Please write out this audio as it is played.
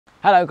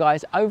Hello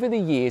guys, over the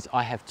years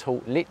I have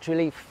taught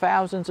literally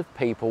thousands of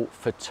people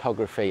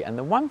photography, and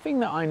the one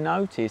thing that I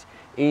notice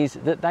is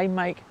that they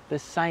make the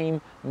same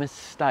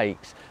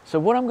mistakes. So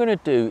what I'm going to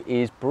do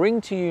is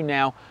bring to you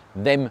now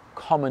them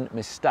common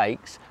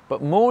mistakes,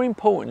 but more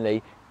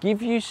importantly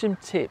give you some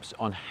tips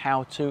on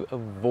how to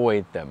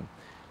avoid them.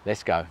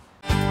 Let's go.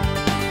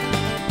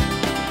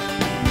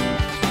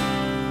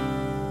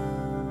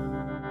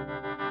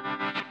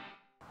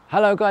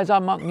 Hello guys,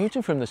 I'm Mark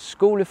Newton from the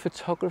School of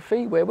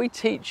Photography, where we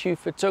teach you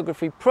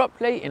photography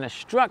properly in a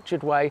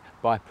structured way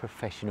by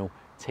professional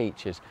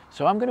teachers.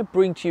 So I'm going to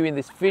bring to you in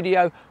this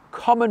video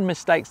common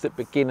mistakes that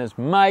beginners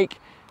make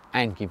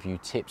and give you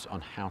tips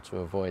on how to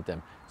avoid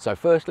them. So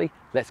firstly,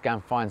 let's go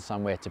and find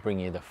somewhere to bring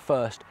you the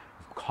first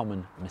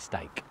common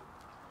mistake.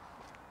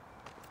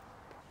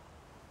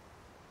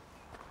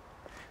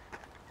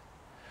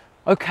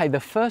 Okay, the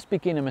first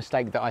beginner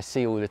mistake that I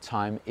see all the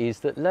time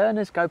is that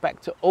learners go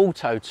back to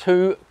auto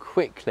too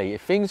quickly.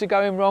 If things are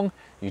going wrong,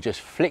 you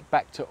just flick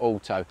back to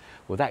auto.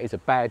 Well, that is a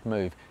bad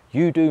move.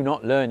 You do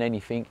not learn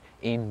anything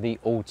in the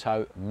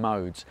auto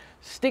modes.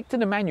 Stick to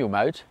the manual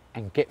mode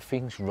and get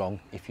things wrong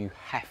if you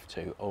have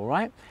to, all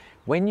right?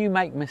 When you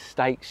make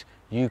mistakes,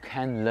 you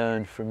can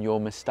learn from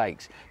your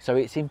mistakes. So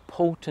it's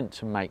important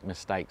to make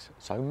mistakes,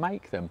 so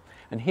make them.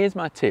 And here's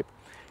my tip.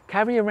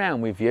 Carry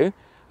around with you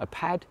a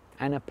pad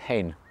and a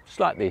pen. Just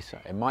like this.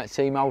 It might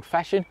seem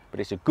old-fashioned, but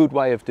it's a good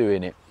way of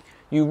doing it.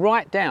 You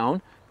write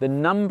down the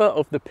number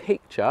of the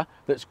picture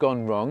that's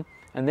gone wrong,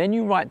 and then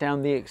you write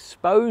down the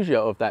exposure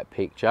of that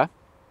picture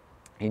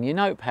in your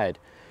notepad.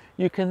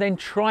 You can then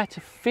try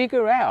to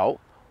figure out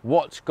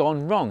what's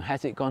gone wrong.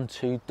 Has it gone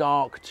too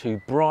dark,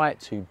 too bright,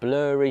 too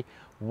blurry,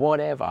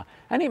 whatever?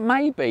 And it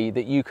may be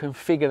that you can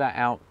figure that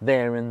out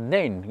there and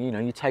then. You know,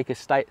 you take a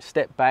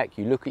step back,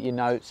 you look at your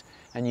notes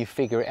and you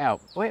figure it out.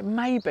 Or it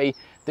may be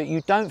that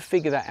you don't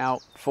figure that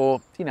out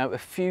for, you know, a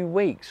few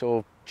weeks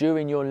or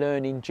during your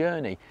learning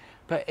journey.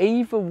 But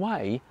either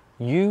way,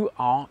 you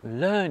are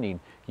learning.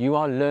 You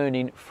are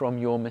learning from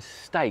your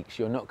mistakes.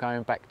 You're not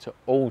going back to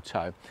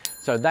auto.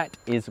 So that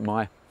is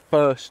my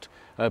first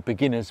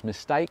beginner's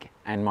mistake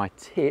and my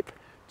tip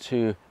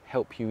to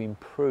help you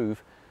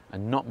improve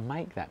and not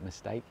make that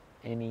mistake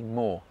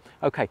anymore.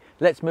 Okay,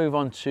 let's move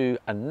on to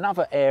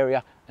another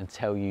area and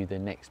tell you the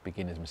next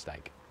beginner's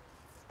mistake.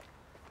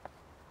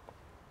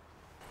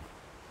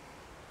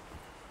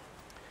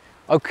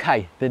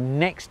 Okay, the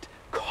next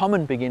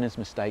common beginner's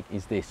mistake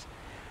is this.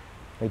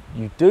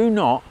 You do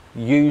not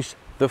use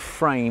the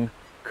frame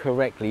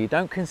correctly. You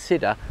don't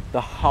consider the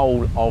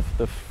whole of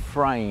the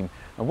frame.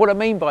 And what I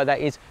mean by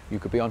that is you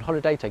could be on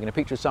holiday taking a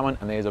picture of someone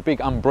and there's a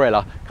big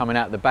umbrella coming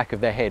out the back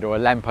of their head or a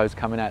lamppost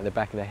coming out the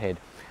back of their head.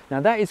 Now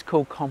that is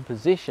called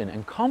composition,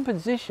 and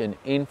composition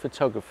in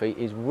photography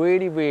is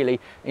really, really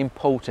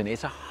important.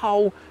 It's a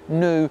whole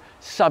new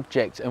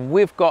subject and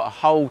we've got a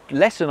whole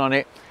lesson on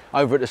it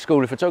over at the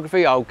School of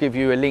Photography. I'll give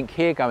you a link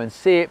here, go and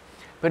see it.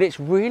 But it's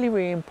really,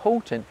 really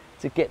important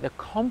to get the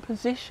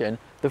composition,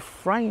 the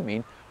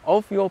framing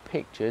of your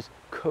pictures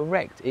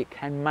correct. It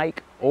can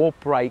make or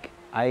break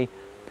a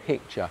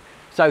picture.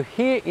 So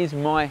here is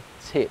my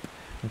tip.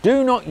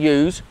 Do not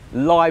use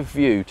live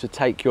view to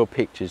take your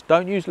pictures.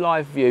 Don't use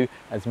live view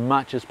as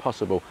much as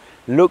possible.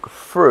 Look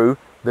through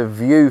the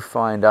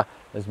viewfinder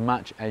as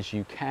much as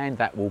you can.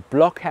 That will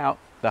block out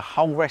the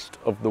whole rest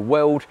of the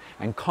world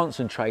and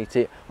concentrate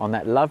it on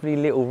that lovely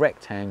little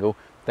rectangle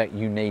that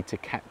you need to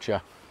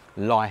capture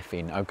life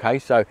in. Okay,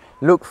 so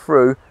look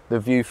through the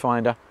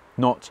viewfinder,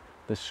 not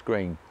the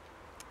screen.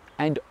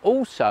 And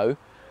also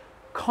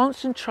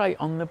concentrate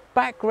on the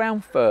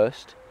background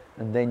first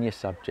and then your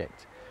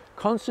subject.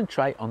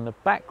 Concentrate on the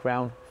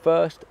background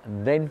first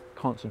and then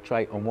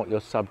concentrate on what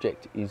your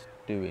subject is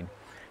doing.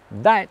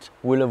 That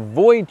will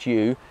avoid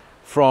you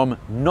from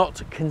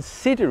not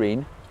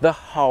considering the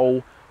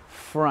whole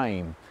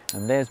frame.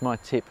 And there's my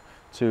tip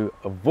to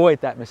avoid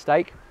that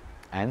mistake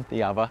and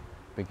the other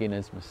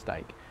beginner's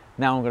mistake.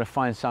 Now I'm going to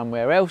find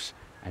somewhere else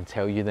and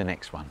tell you the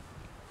next one.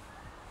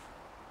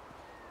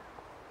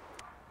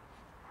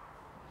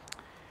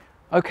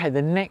 Okay,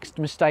 the next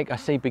mistake I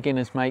see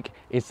beginners make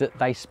is that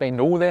they spend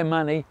all their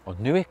money on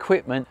new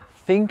equipment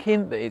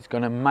thinking that it's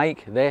going to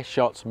make their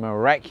shots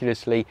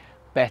miraculously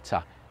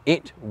better.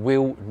 It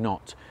will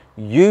not.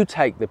 You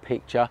take the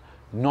picture,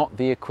 not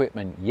the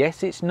equipment.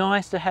 Yes, it's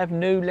nice to have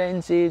new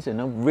lenses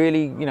and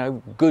really, you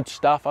know, good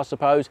stuff, I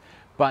suppose,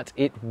 but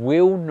it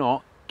will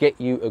not get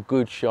you a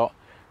good shot.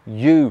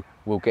 You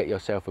will get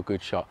yourself a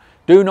good shot.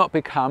 Do not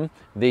become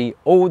the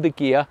all the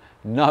gear,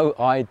 no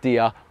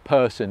idea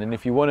person. And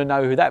if you want to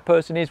know who that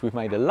person is, we've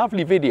made a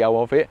lovely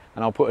video of it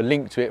and I'll put a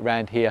link to it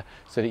around here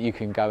so that you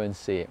can go and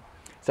see it.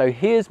 So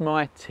here's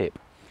my tip.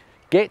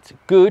 Get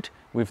good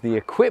with the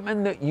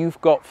equipment that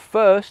you've got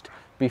first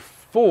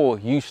before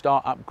you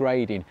start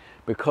upgrading,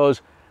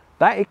 because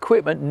that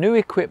equipment, new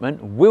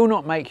equipment, will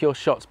not make your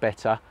shots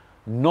better.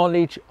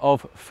 Knowledge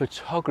of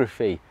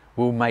photography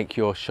will make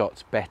your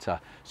shots better.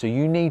 So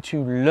you need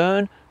to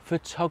learn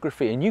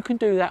photography, and you can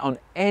do that on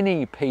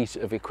any piece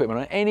of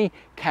equipment, on any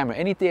camera,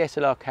 any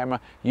DSLR camera.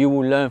 You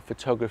will learn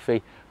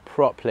photography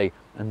properly.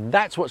 And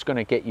that's what's going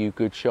to get you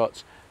good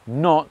shots,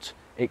 not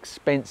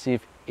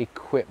expensive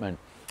equipment.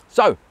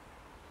 So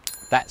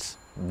that's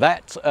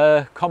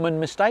a common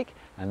mistake,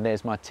 and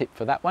there's my tip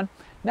for that one.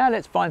 Now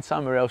let's find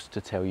somewhere else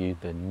to tell you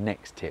the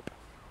next tip.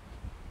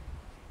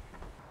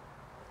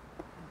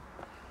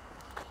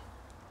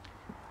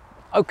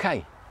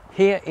 Okay,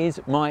 here is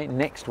my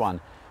next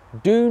one.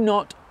 Do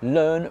not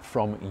learn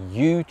from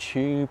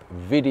YouTube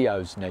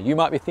videos. Now you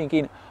might be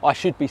thinking I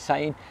should be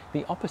saying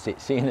the opposite,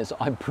 seeing as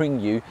I bring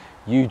you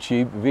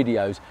YouTube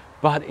videos,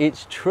 but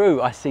it's true.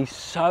 I see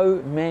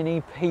so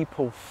many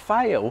people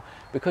fail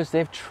because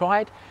they've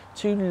tried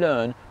to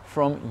learn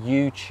from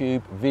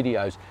YouTube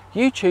videos.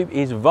 YouTube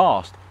is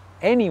vast.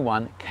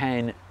 Anyone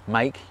can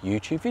make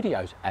YouTube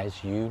videos,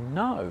 as you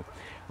know.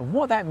 And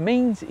what that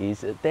means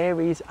is that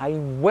there is a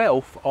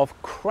wealth of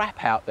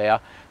crap out there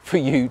for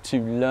you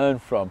to learn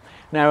from.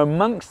 Now,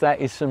 amongst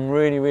that is some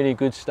really, really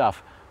good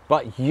stuff,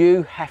 but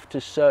you have to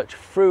search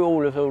through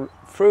all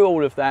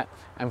of that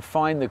and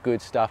find the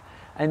good stuff.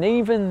 And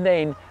even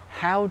then,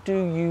 how do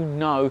you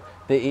know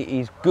that it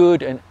is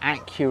good and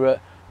accurate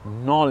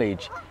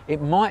knowledge?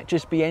 It might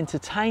just be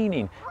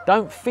entertaining.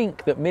 Don't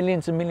think that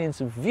millions and millions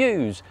of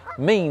views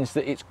means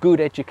that it's good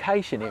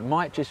education. It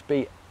might just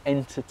be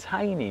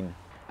entertaining.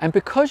 And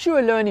because you're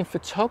a learning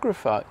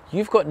photographer,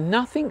 you've got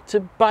nothing to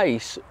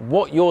base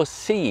what you're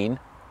seeing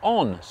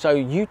on. So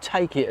you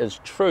take it as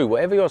true.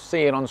 Whatever you're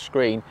seeing on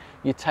screen,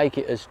 you take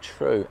it as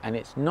true, and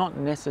it's not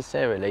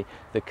necessarily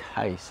the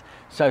case.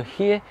 So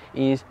here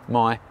is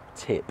my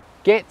tip.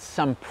 Get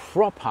some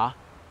proper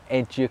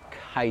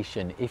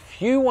education.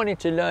 If you wanted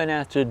to learn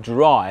how to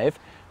drive,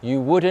 you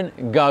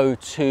wouldn't go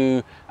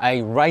to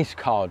a race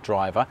car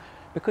driver,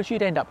 because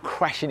you'd end up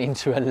crashing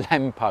into a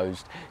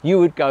lamppost. You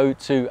would go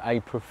to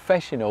a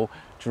professional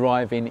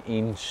driving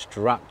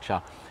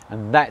instructor,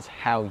 and that's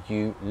how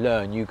you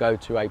learn. You go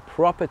to a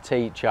proper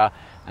teacher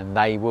and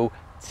they will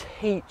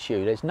teach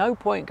you. There's no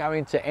point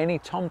going to any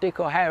Tom, Dick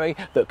or Harry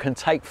that can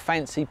take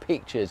fancy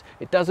pictures.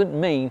 It doesn't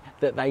mean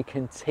that they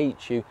can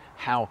teach you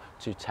how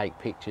to take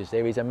pictures.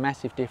 There is a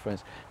massive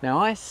difference. Now,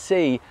 I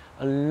see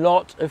a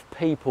lot of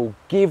people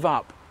give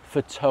up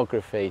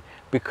photography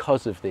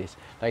because of this.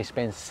 They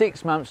spend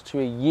 6 months to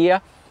a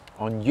year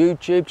on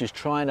YouTube just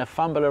trying to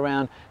fumble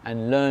around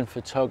and learn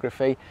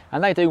photography,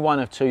 and they do one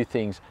of two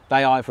things.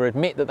 They either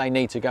admit that they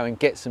need to go and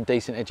get some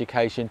decent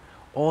education,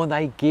 or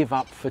they give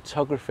up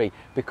photography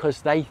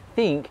because they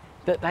think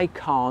that they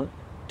can't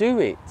do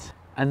it.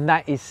 And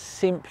that is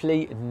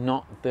simply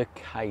not the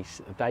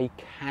case. They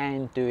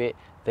can do it,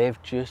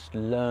 they've just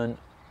learned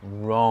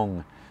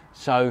wrong.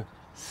 So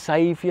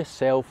save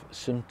yourself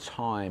some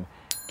time.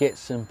 Get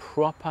some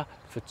proper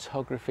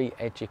photography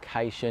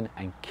education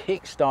and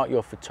kickstart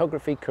your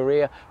photography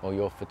career or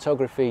your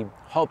photography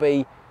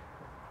hobby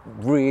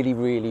really,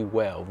 really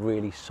well,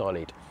 really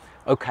solid.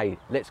 Okay,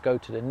 let's go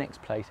to the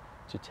next place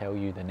to tell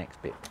you the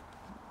next bit.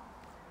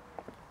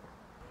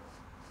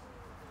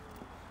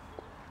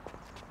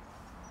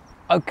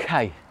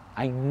 Okay,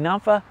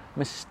 another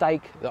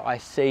mistake that I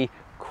see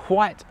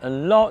quite a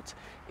lot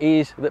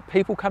is that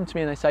people come to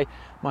me and they say,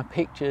 my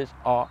pictures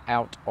are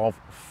out of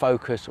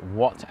focus,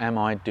 what am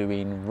I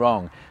doing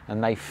wrong?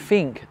 And they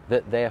think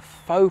that their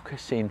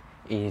focusing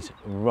is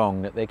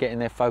wrong, that they're getting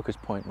their focus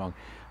point wrong.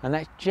 And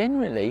that's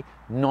generally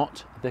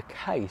not the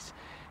case.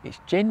 It's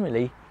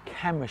generally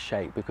camera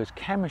shake, because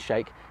camera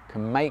shake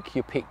can make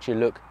your picture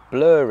look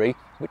blurry,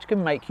 which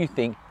can make you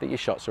think that your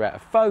shots are out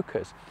of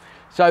focus.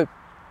 So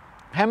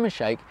camera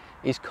shake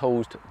is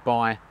caused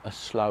by a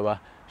slower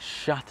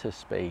shutter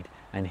speed.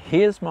 And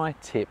here's my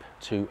tip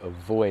to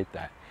avoid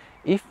that.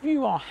 If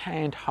you are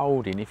hand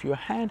holding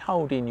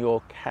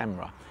your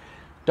camera,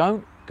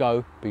 don't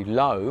go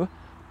below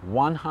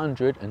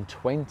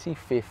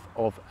 125th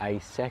of a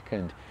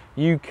second.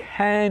 You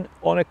can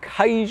on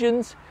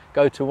occasions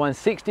go to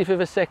 1/60th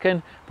of a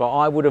second, but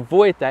I would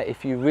avoid that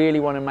if you really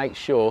want to make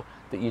sure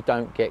that you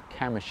don't get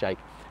camera shake.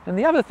 And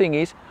the other thing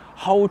is,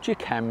 hold your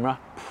camera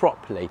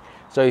properly.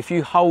 So if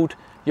you hold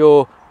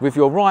with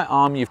your right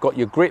arm, you've got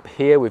your grip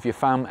here with your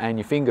thumb and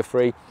your finger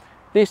free.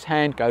 This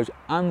hand goes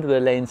under the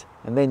lens,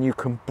 and then you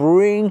can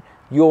bring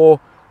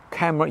your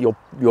camera, your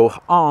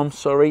arm,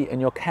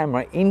 and your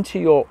camera into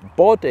your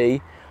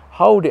body,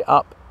 hold it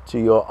up to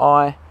your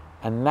eye,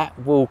 and that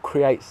will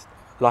create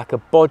like a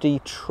body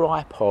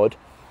tripod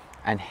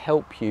and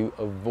help you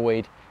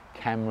avoid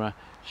camera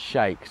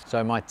shake.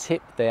 So my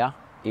tip there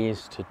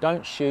is to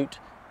don't shoot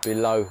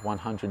below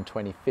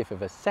 125th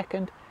of a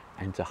second,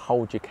 and to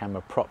hold your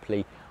camera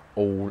properly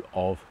all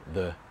of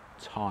the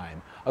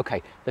time.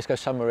 Okay, let's go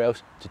somewhere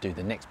else to do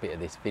the next bit of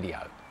this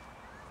video.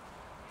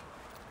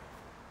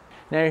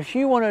 Now, if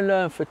you want to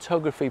learn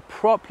photography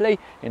properly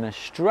in a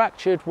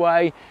structured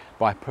way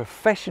by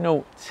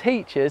professional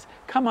teachers,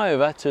 come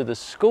over to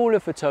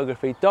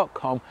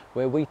theschoolofphotography.com,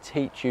 where we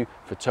teach you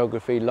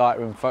photography,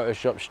 Lightroom,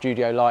 Photoshop,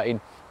 studio lighting,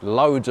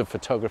 loads of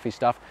photography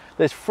stuff.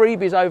 There's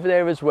freebies over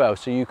there as well,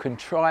 so you can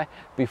try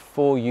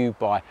before you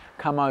buy.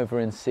 Come over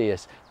and see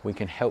us. We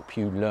can help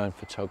you learn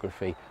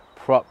photography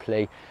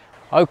properly.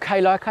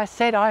 Okay, like I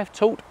said, I have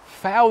taught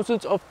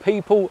thousands of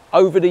people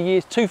over the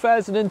years.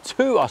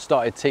 2002 I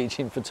started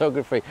teaching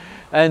photography,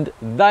 and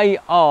they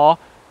are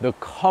the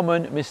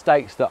common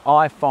mistakes that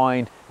I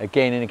find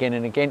again and again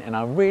and again, and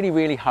I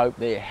really hope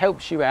that it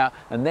helps you out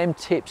and them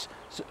tips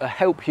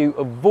help you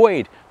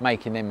avoid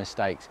making them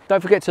mistakes.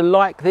 Don't forget to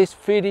like this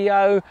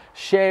video,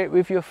 share it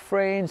with your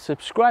friends,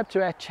 subscribe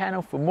to our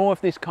channel for more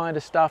of this kind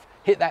of stuff,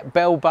 hit that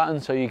bell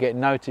button so you get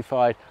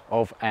notified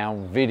of our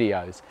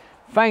videos.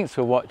 Thanks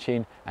for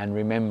watching, and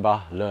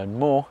remember, learn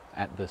more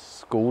at the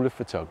School of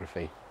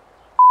Photography.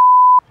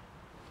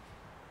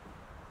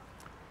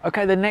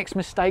 Okay, the next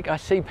mistake I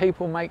see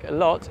people make a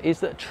lot is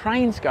that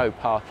trains go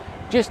past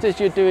just as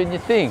you're doing your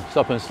thing.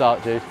 Stop and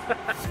start, dude.